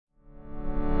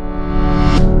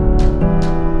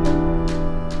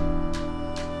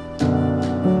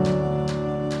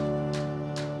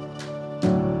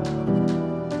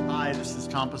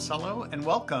Tomasello, and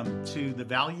welcome to the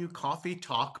Value Coffee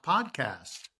Talk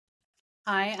podcast.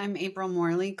 Hi, I'm April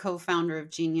Morley, co-founder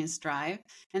of Genius Drive,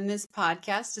 and this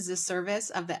podcast is a service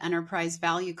of the Enterprise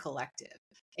Value Collective,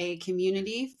 a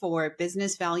community for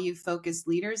business value-focused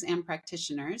leaders and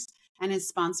practitioners, and is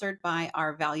sponsored by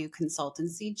our value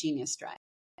consultancy, Genius Drive.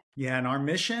 Yeah, and our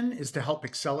mission is to help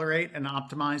accelerate and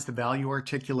optimize the value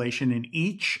articulation in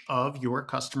each of your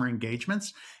customer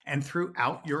engagements and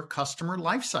throughout your customer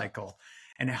lifecycle.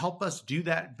 And to help us do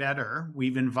that better,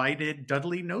 we've invited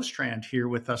Dudley Nostrand here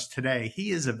with us today. He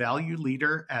is a value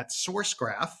leader at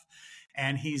SourceGraph,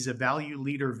 and he's a value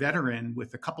leader veteran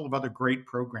with a couple of other great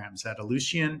programs at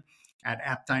Ellucian,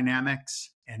 at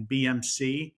Dynamics and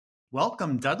BMC.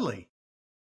 Welcome, Dudley.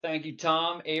 Thank you,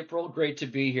 Tom. April, great to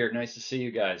be here. Nice to see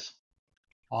you guys.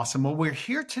 Awesome. Well, we're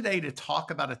here today to talk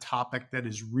about a topic that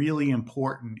is really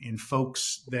important in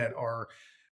folks that are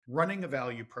running a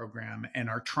value program and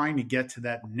are trying to get to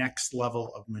that next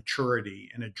level of maturity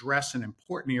and address an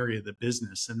important area of the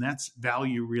business, and that's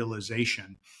value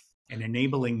realization and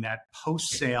enabling that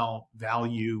post-sale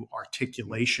value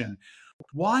articulation.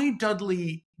 Why,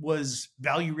 Dudley, was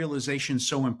value realization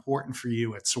so important for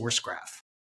you at SourceGraph?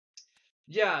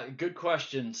 Yeah, good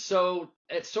question. So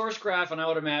at SourceGraph, and I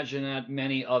would imagine at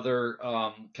many other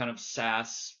kind of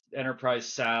SaaS, enterprise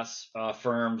SaaS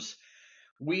firms,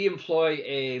 we employ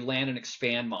a land and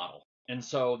expand model. And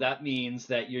so that means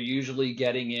that you're usually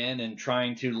getting in and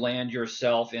trying to land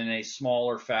yourself in a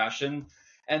smaller fashion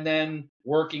and then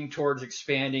working towards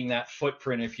expanding that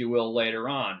footprint, if you will, later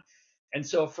on. And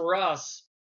so for us,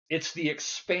 it's the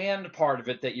expand part of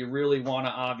it that you really want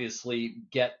to obviously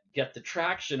get the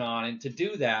traction on. And to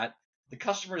do that, the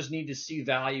customers need to see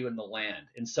value in the land.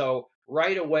 And so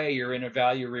right away, you're in a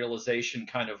value realization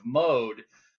kind of mode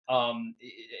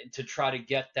to try to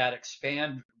get that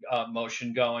expand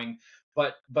motion going.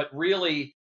 But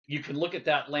really, you can look at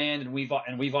that land, and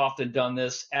we've often done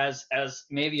this as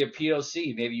maybe a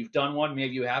POC. Maybe you've done one,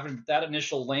 maybe you haven't. But that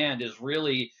initial land is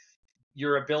really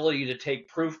your ability to take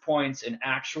proof points and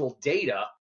actual data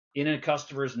in a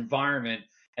customer's environment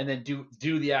and then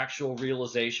do the actual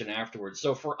realization afterwards.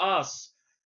 So for us,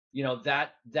 you know,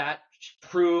 that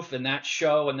proof and that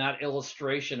show and that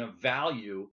illustration of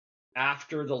value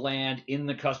after the land in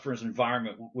the customer's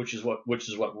environment, which is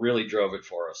what really drove it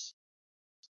for us.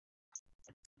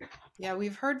 Yeah,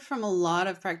 we've heard from a lot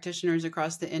of practitioners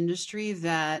across the industry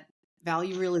that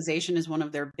value realization is one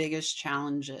of their biggest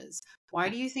challenges. Why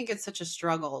do you think it's such a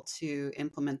struggle to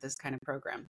implement this kind of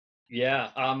program? Yeah,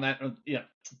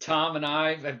 Tom and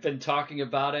I have been talking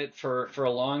about it for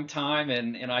a long time,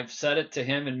 and I've said it to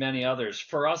him and many others.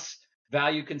 For us,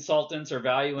 value consultants or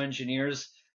value engineers,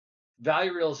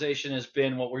 value realization has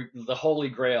been the holy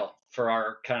grail for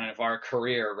our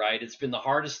career, right? It's been the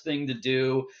hardest thing to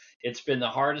do. It's been the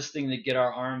hardest thing to get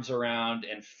our arms around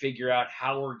and figure out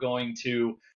how we're going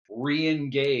to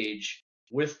re-engage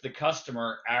with the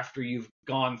customer after you've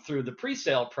gone through the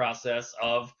pre-sale process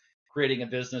of creating a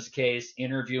business case,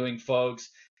 interviewing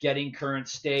folks, getting current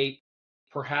state,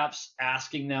 perhaps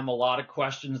asking them a lot of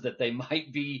questions that they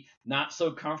might be not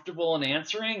so comfortable in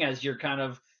answering as you're kind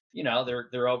of, you know,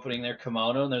 they're opening their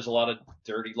kimono and there's a lot of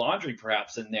dirty laundry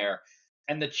perhaps in there.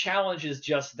 And the challenge is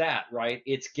just that, right?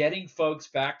 It's getting folks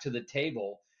back to the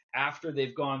table after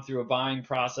they've gone through a buying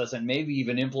process and maybe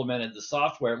even implemented the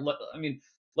software. I mean,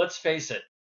 let's face it.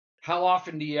 How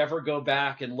often do you ever go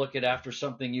back and look at after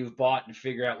something you've bought and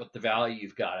figure out what the value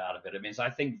you've got out of it? I mean,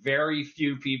 I think very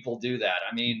few people do that.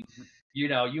 I mean, you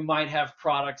know, you might have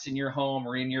products in your home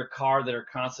or in your car that are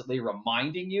constantly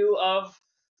reminding you of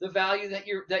the value that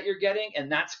you're getting,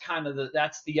 and that's kind of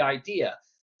that's the idea.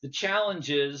 The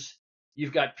challenge is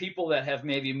you've got people that have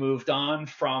maybe moved on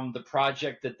from the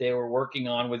project that they were working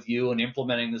on with you and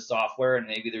implementing the software, and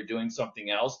maybe they're doing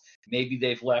something else. Maybe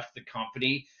they've left the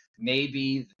company.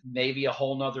 Maybe a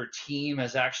whole nother team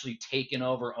has actually taken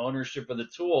over ownership of the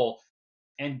tool,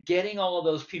 and getting all of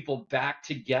those people back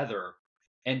together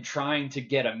and trying to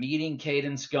get a meeting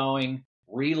cadence going,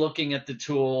 re-looking at the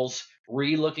tools,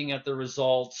 re-looking at the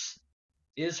results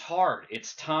is hard.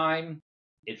 It's time.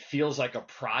 It feels like a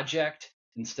project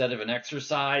instead of an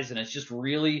exercise. And it's just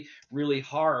really, really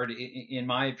hard, in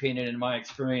my opinion, in my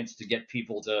experience, to get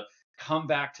people to come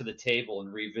back to the table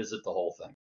and revisit the whole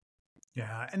thing.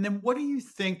 Yeah. And then what do you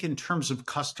think in terms of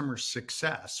customer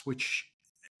success, which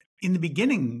in the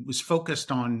beginning was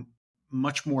focused on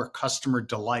much more customer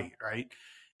delight, right?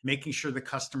 Making sure the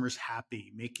customer's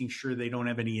happy, making sure they don't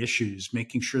have any issues,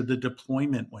 making sure the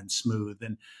deployment went smooth.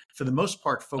 And for the most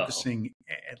part, focusing,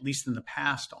 at least in the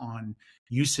past, on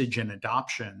usage and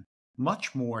adoption,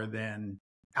 much more than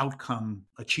outcome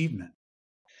achievement.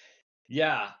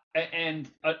 Yeah,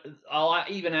 and I'll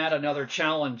even add another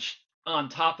challenge on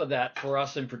top of that for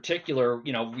us in particular.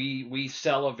 We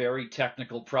sell a very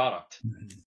technical product.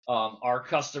 Mhm. Our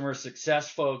customer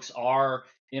success folks are,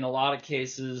 in a lot of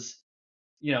cases,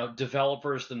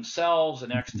 developers themselves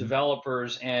and Mhm.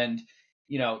 ex-developers, and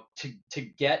to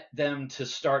get them to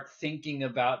start thinking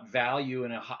about value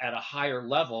at a higher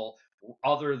level,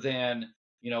 other than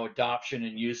adoption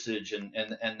and usage,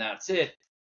 and that's it,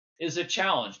 is a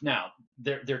challenge. Now,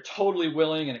 they're totally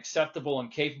willing and acceptable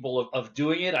and capable of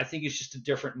doing it. I think it's just a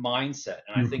different mindset.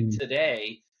 And I think Mhm.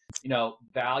 today,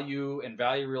 value and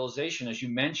value realization, as you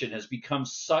mentioned, has become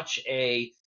such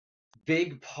a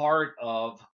big part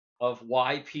of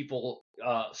why people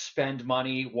spend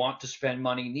money, want to spend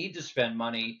money, need to spend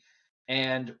money,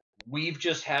 and we've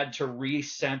just had to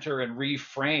recenter and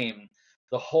reframe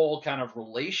the whole kind of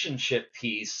relationship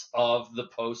piece of the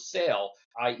post sale,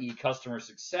 i.e., customer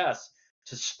success,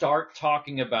 to start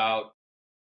talking about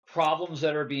problems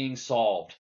that are being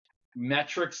solved,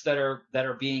 metrics that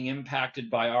are being impacted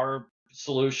by our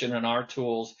solution and our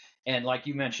tools, and like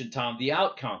you mentioned, Tom, the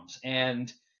outcomes.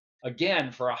 And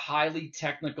again, for a highly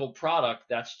technical product,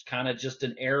 that's kind of just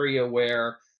an area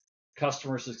where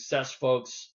customer success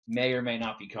folks may or may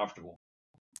not be comfortable.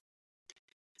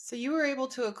 So you were able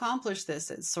to accomplish this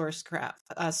at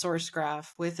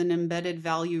SourceGraph with an embedded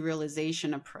value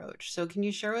realization approach. So can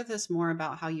you share with us more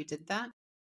about how you did that?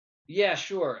 Yeah,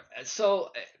 sure.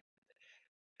 So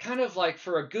kind of like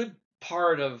for a good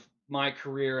part of my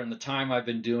career and the time I've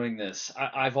been doing this,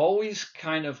 I've always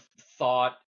kind of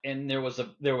thought, and there was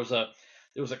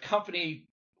a company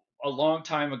a long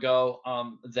time ago,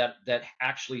 that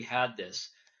actually had this.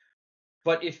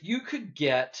 But if you could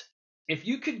get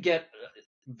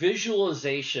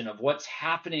visualization of what's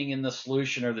happening in the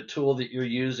solution or the tool that you're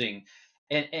using,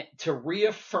 and to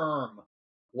reaffirm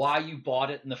why you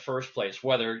bought it in the first place,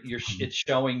 whether it's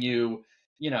showing you,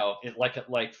 like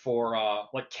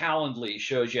Calendly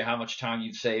shows you how much time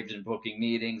you've saved in booking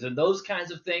meetings and those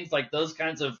kinds of things, like those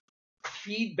kinds of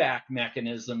feedback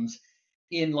mechanisms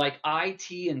in like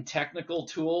IT and technical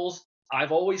tools.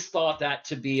 I've always thought that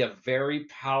to be a very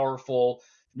powerful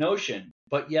notion,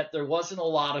 but yet there wasn't a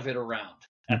lot of it around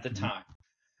at the Mhm.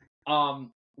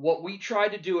 time. What we tried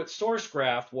to do at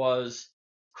SourceGraph was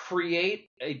create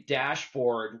a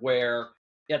dashboard where,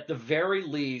 at the very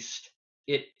least,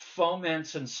 it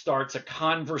foments and starts a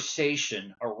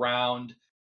conversation around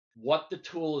what the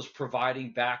tool is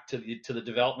providing back to the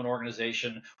development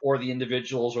organization or the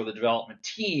individuals or the development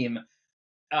team,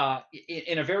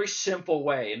 in a very simple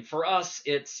way. And for us,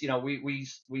 it's,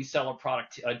 we sell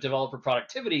a developer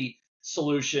productivity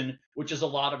solution, which is a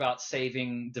lot about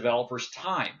saving developers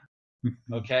time. Mhm.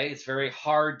 Okay, it's very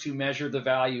hard to measure the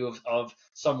value of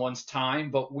someone's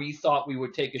time, but we thought we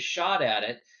would take a shot at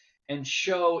it and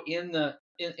show in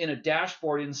a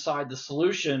dashboard inside the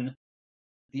solution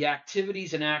the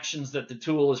activities and actions that the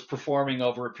tool is performing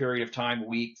over a period of time, a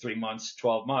week, 3 months,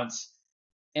 12 months,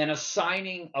 and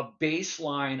assigning a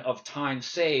baseline of time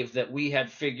saved that we had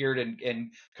figured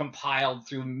and compiled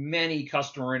through many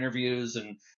customer interviews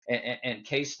and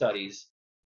case studies,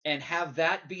 and have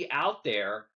that be out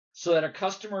there so that a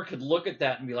customer could look at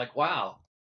that and be like, wow,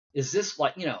 is this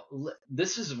like,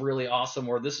 this is really awesome,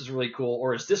 or this is really cool,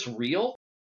 or is this real?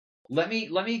 Let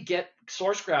me get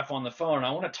SourceGraph on the phone.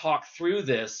 I want to talk through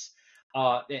this,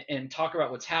 and talk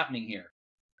about what's happening here.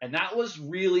 And that was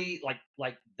really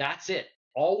like that's it.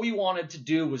 All we wanted to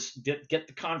do was get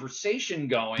the conversation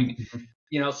going,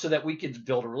 Mhm. so that we could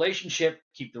build a relationship,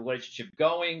 keep the relationship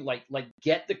going, like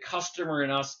get the customer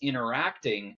and us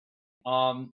interacting.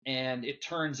 And it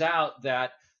turns out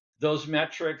that those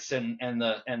metrics and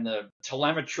the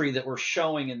telemetry that we're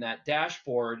showing in that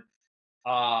dashboard,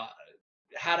 uh,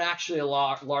 had actually a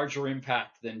lot larger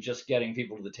impact than just getting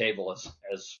people to the table,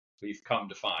 as we've come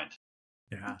to find.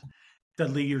 Yeah.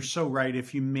 Dudley, you're so right.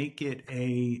 If you make it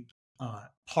a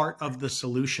part of the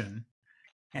solution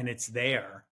and it's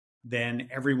there, then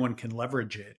everyone can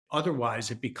leverage it.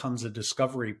 Otherwise, it becomes a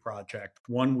discovery project,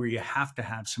 one where you have to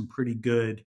have some pretty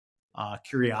good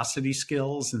curiosity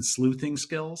skills and sleuthing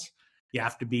skills. You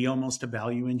have to be almost a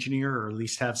value engineer, or at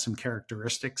least have some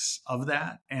characteristics of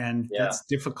that. And Yeah. that's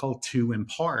difficult to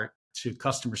impart to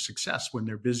customer success when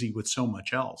they're busy with so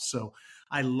much else. So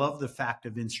I love the fact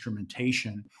of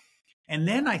instrumentation. And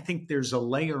then I think there's a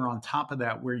layer on top of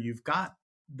that where you've got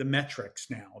the metrics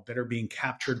now that are being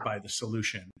captured by the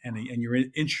solution, and you're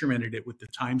instrumented it with the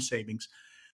time savings.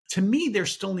 To me, there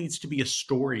still needs to be a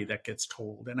story that gets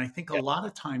told. And I think a Yeah. lot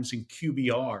of times in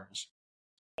QBRs,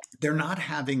 they're not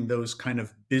having those kind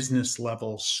of business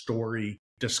level story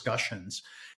discussions.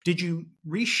 Did you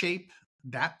reshape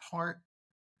that part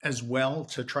as well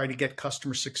to try to get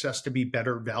customer success to be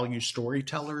better value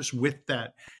storytellers with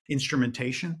that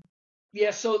instrumentation?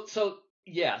 Yeah, so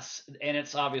yes, and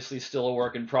it's obviously still a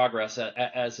work in progress,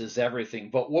 as is everything.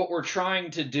 But what we're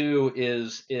trying to do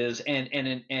is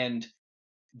and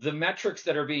the metrics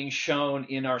that are being shown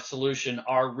in our solution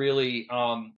are really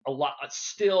a lot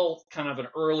still kind of an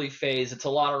early phase. It's a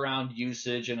lot around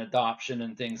usage and adoption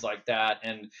and things like that,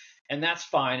 and that's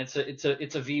fine. It's a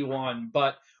V1,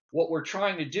 but what we're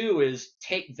trying to do is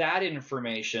take that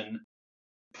information,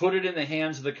 put it in the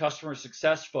hands of the customer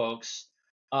success folks,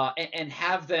 and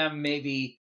have them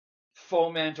maybe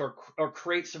foment or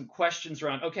create some questions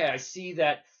around. Okay, I see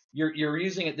that you're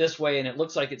using it this way, and it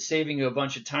looks like it's saving you a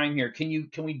bunch of time here. Can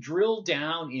we drill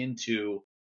down into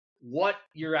what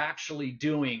you're actually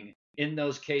doing in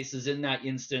those cases, in that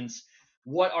instance?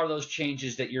 What are those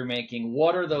changes that you're making?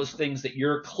 What are those things that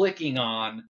you're clicking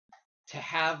on to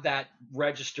have that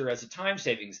register as a time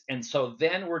savings? And so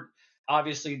then we're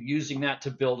obviously using that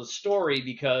to build a story,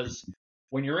 because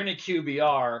when you're in a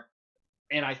QBR,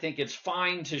 and I think it's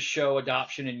fine to show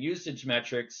adoption and usage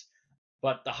metrics,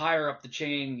 but the higher up the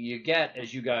chain you get,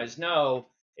 as you guys know,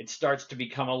 it starts to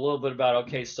become a little bit about,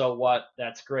 okay, so what?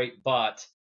 That's great, but,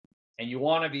 and you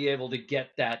want to be able to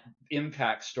get that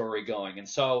impact story going. And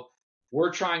so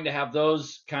we're trying to have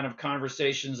those kind of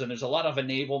conversations, and there's a lot of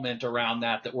enablement around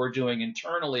that we're doing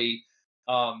internally,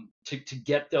 to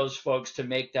get those folks to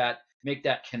make that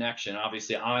connection.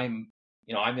 Obviously, I'm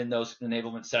in those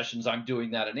enablement sessions. I'm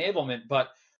doing that enablement, but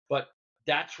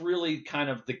that's really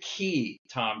kind of the key,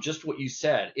 Tom. Just what you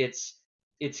said.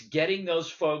 It's getting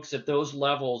those folks at those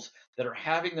levels that are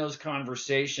having those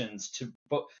conversations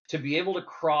to be able to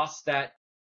cross that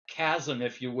chasm,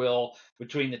 if you will,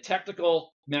 between the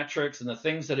technical metrics and the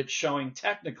things that it's showing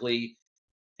technically,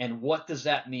 and what does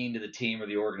that mean to the team or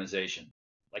the organization.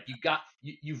 Like you've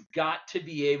got to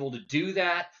be able to do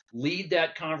that, lead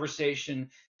that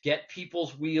conversation, get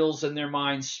people's wheels and their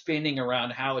minds spinning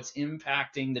around how it's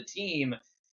impacting the team,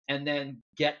 and then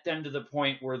get them to the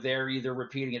point where they're either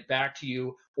repeating it back to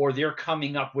you or they're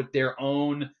coming up with their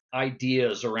own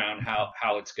ideas around how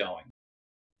it's going.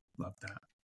 Love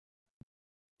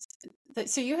that.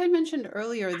 So you had mentioned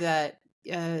earlier that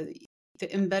the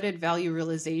embedded value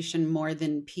realization more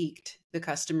than piqued the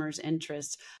customer's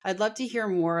interest. I'd love to hear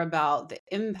more about the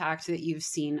impact that you've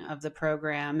seen of the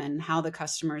program and how the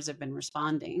customers have been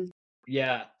responding.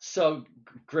 Yeah, so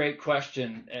great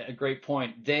question, a great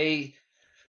point. It's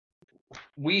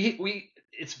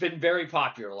been very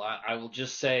popular. I will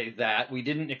just say that we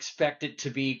didn't expect it to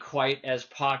be quite as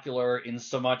popular, in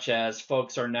so much as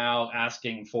folks are now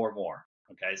asking for more.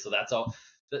 Okay, so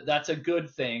that's a good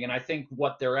thing, and I think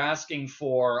what they're asking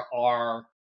for are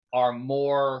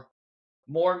more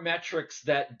metrics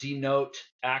that denote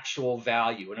actual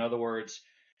value. In other words,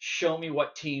 show me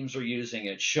what teams are using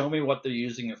it. Show me what they're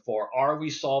using it for. Are we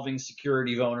solving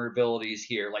security vulnerabilities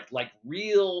here? Like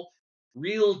real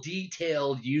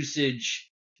detailed usage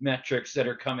metrics that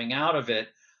are coming out of it.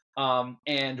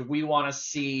 And we want to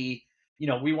see,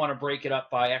 we want to break it up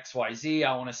by XYZ.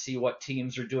 I want to see what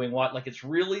teams are doing what. Like, it's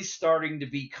really starting to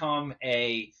become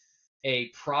a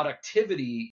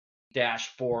productivity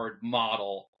dashboard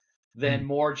model than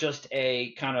more just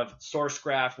a kind of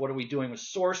SourceGraph. What are we doing with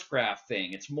SourceGraph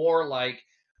thing? It's more like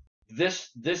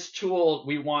this tool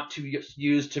we want to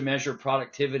use to measure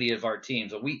productivity of our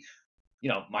teams. And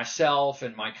myself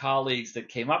and my colleagues that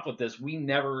came up with this,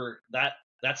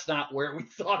 that's not where we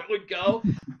thought it would go,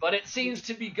 but it seems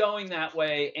to be going that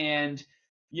way. And,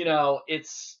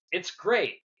 it's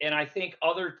great. And I think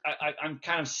I'm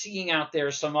kind of seeing out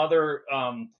there some other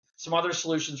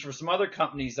solutions for some other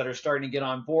companies that are starting to get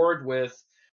on board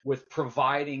with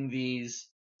providing these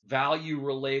value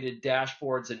related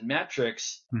dashboards and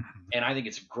metrics. And I think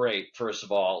it's great. First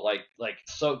of all,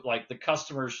 like the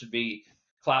customers should be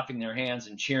clapping their hands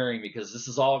and cheering, because this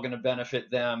is all going to benefit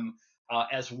them,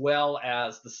 as well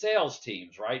as the sales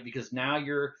teams, right? Because now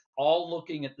you're all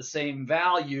looking at the same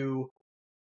value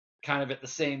kind of at the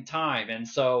same time. And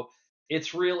so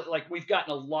it's really, like, we've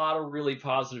gotten a lot of really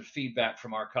positive feedback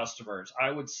from our customers. I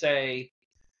would say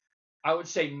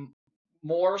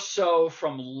more so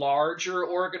from larger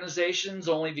organizations,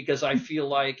 only because I feel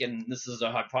like, and this is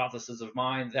a hypothesis of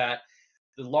mine, that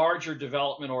the larger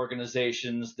development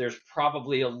organizations, there's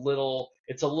probably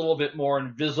it's a little bit more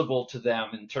invisible to them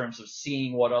in terms of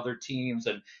seeing what other teams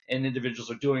and individuals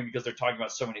are doing, because they're talking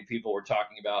about so many people. We're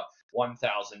talking about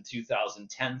 1,000, 2,000,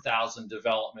 10,000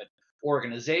 development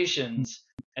organizations,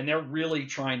 and they're really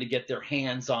trying to get their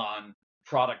hands on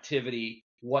productivity,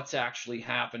 what's actually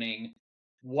happening,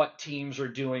 what teams are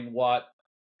doing what,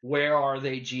 where are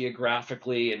they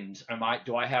geographically, and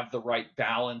do I have the right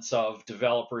balance of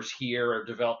developers here or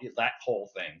develop that whole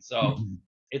thing. So Mhm.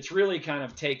 it's really kind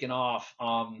of taken off.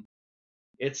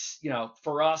 It's,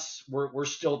 for us, we're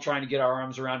still trying to get our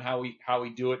arms around how we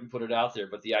do it and put it out there,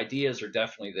 but the ideas are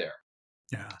definitely there.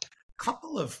 Yeah. A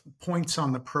couple of points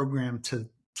on the program to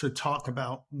talk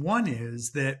about. One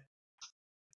is that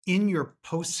in your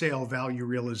post-sale value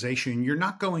realization, you're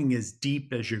not going as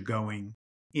deep as you're going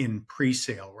in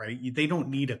pre-sale, right? They don't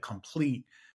need a complete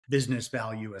business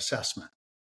value assessment.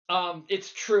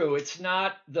 It's true. It's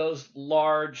not those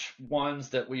large ones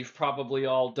that we've probably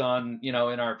all done, in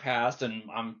our past,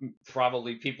 and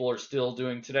probably people are still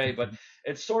doing today. But Mhm.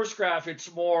 at SourceGraph, it's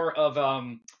more of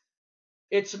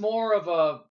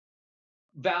a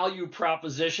value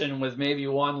proposition with maybe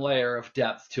one layer of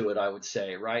depth to it, I would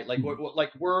say, right? Like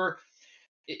Mhm.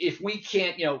 if we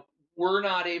can't, we're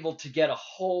not able to get a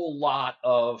whole lot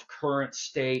of current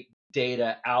state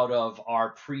data out of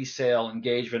our pre-sale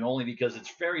engagement, only because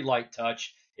it's very light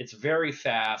touch, it's very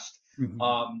fast,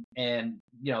 Mhm. and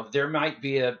there might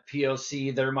be a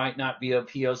POC, there might not be a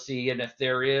POC, and if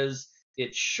there is,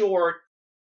 it's short.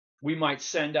 We might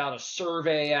send out a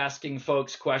survey asking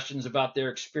folks questions about their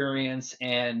experience,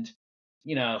 and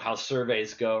how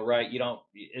surveys go, right?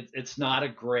 It's not a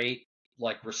great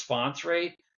like response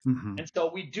rate. Mhm. And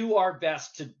so we do our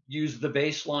best to use the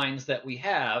baselines that we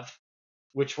have,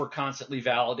 which we're constantly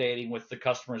validating with the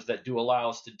customers that do allow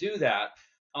us to do that.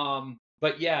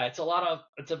 But yeah, it's a lot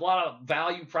of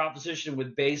value proposition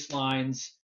with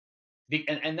baselines,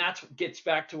 and that gets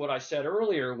back to what I said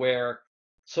earlier, where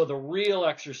so the real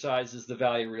exercise is the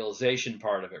value realization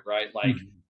part of it, right? Like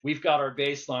Mhm. we've got our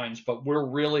baselines, but we're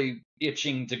really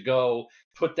itching to go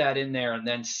put that in there and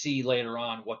then see later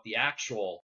on what the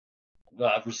actual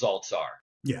results are.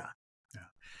 Yeah. Yeah.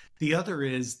 The other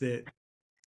is that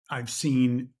I've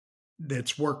seen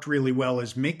that's worked really well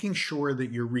is making sure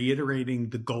that you're reiterating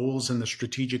the goals and the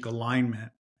strategic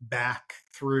alignment back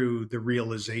through the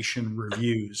realization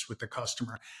reviews with the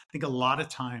customer. I think a lot of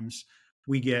times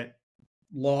we get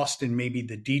lost in maybe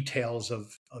the details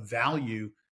of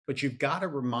value, but you've got to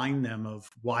remind them of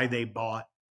why they bought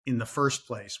in the first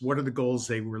place. What are the goals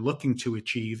they were looking to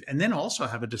achieve? And then also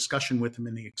have a discussion with them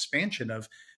in the expansion of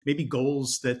maybe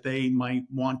goals that they might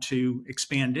want to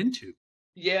expand into.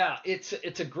 Yeah, it's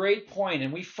a great point,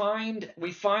 and we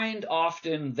find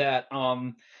often that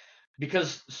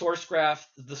because SourceGraph,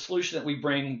 the solution that we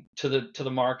bring to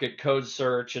the market, code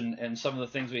search, and some of the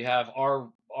things we have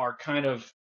are kind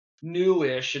of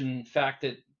newish in fact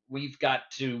that we've got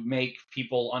to make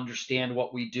people understand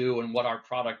what we do and what our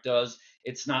product does.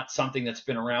 It's not something that's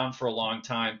been around for a long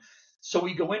time. So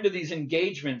we go into these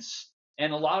engagements,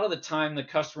 and a lot of the time the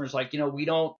customer's like, we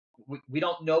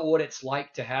don't know what it's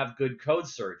like to have good code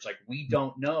search. Like we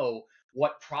don't know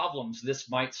what problems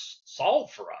this might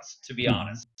solve for us, to be Mhm.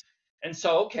 honest. And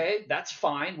so, okay, that's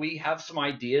fine. We have some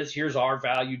ideas. Here's our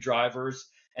value drivers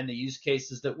and the use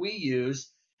cases that we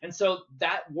use. And so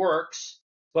that works.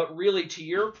 But really, to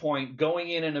your point, going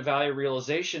in a value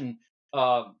realization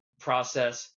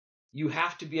process, you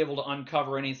have to be able to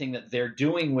uncover anything that they're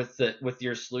doing with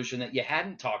your solution that you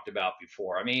hadn't talked about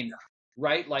before. I mean,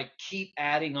 right? Like keep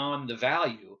adding on the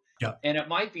value. Yeah. And it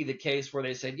might be the case where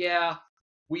they said, yeah,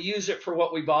 we use it for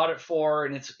what we bought it for,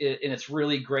 and it's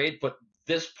really great, but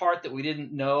this part that we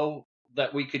didn't know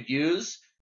that we could use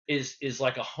is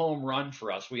like a home run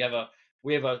for us. We have a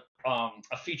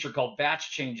feature called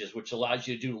batch changes, which allows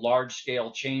you to do large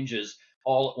scale changes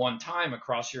all at one time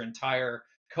across your entire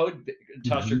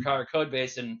Mhm. code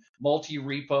base in multi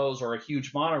repos or a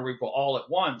huge mono repo all at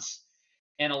once.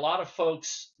 And a lot of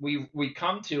folks we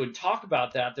come to and talk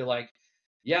about that, they're like,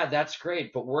 yeah, that's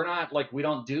great, but we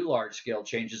don't do large scale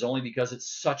changes, only because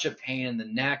it's such a pain in the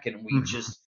neck, and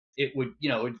Mhm. it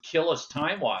would kill us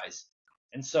time wise.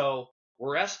 And so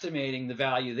we're estimating the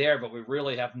value there, but we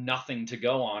really have nothing to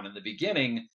go on in the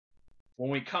beginning. When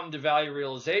we come to value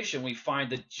realization, we find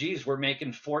that, geez, we're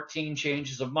making 14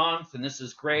 changes a month, and this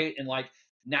is great. And like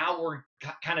now we're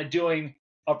kind of doing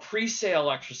a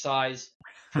pre-sale exercise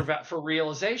for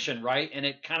realization, right? And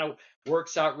it kind of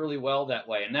works out really well that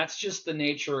way. And that's just the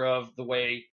nature of the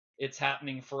way it's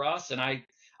happening for us. And I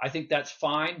think that's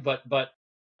fine. But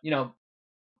you know,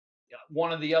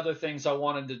 one of the other things I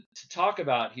wanted to talk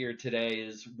about here today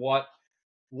is what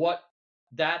what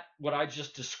I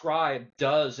just described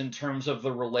does in terms of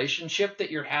the relationship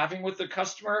that you're having with the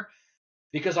customer,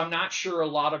 because I'm not sure a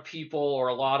lot of people or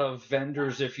a lot of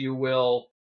vendors, if you will,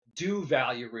 do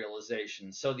value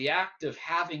realization. So the act of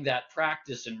having that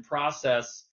practice and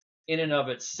process in and of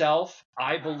itself,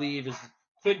 I believe, is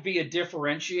could be a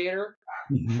differentiator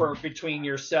for between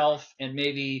yourself and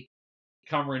maybe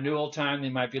come renewal time, they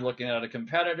might be looking at a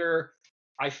competitor.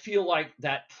 I feel like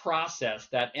that process,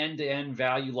 that end-to-end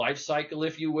value life cycle,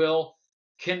 if you will,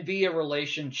 can be a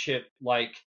relationship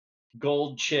like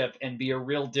gold chip and be a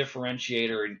real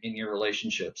differentiator in your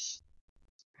relationships.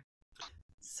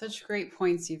 Such great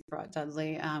points you've brought,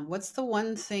 Dudley. What's the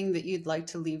one thing that you'd like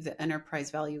to leave the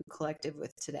Enterprise Value Collective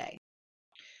with today?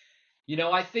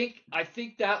 I think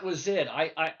that was it.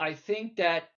 I think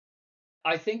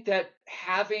that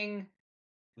having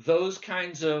those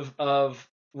kinds of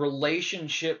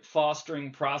relationship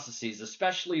fostering processes,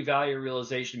 especially value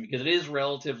realization, because it is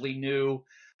relatively new,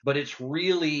 but it's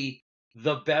really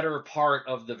the better part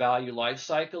of the value life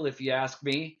cycle, if you ask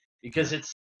me, because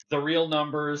it's the real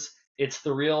numbers, it's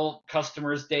the real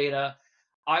customers' data.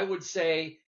 I would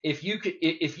say if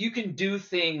you can do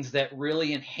things that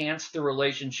really enhance the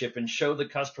relationship and show the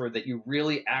customer that you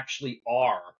really actually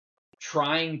are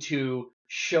trying to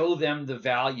show them the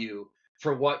value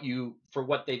for what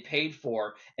they paid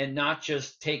for, and not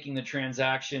just taking the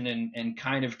transaction and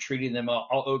kind of treating them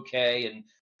all okay and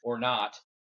or not.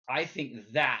 I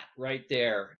think that right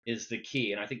there is the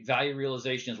key. And I think value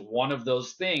realization is one of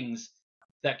those things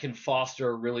that can foster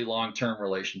a really long-term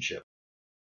relationship.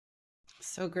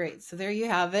 So great. So there you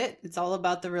have it. It's all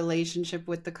about the relationship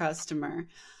with the customer.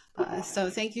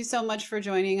 So thank you so much for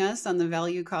joining us on the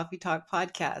Value Coffee Talk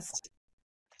podcast.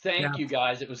 Thank you,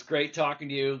 guys. It was great talking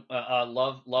to you.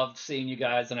 Loved seeing you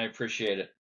guys, and I appreciate it.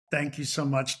 Thank you so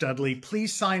much, Dudley.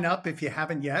 Please sign up if you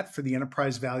haven't yet for the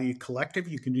Enterprise Value Collective.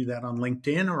 You can do that on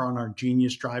LinkedIn or on our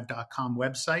geniusdrive.com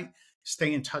website.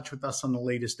 Stay in touch with us on the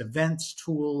latest events,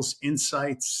 tools,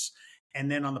 insights. And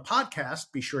then on the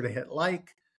podcast, be sure to hit like.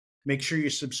 Make sure you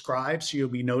subscribe so you'll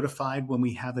be notified when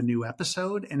we have a new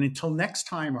episode. And until next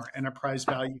time, our Enterprise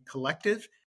Value Collective,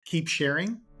 keep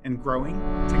sharing and growing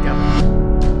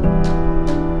together.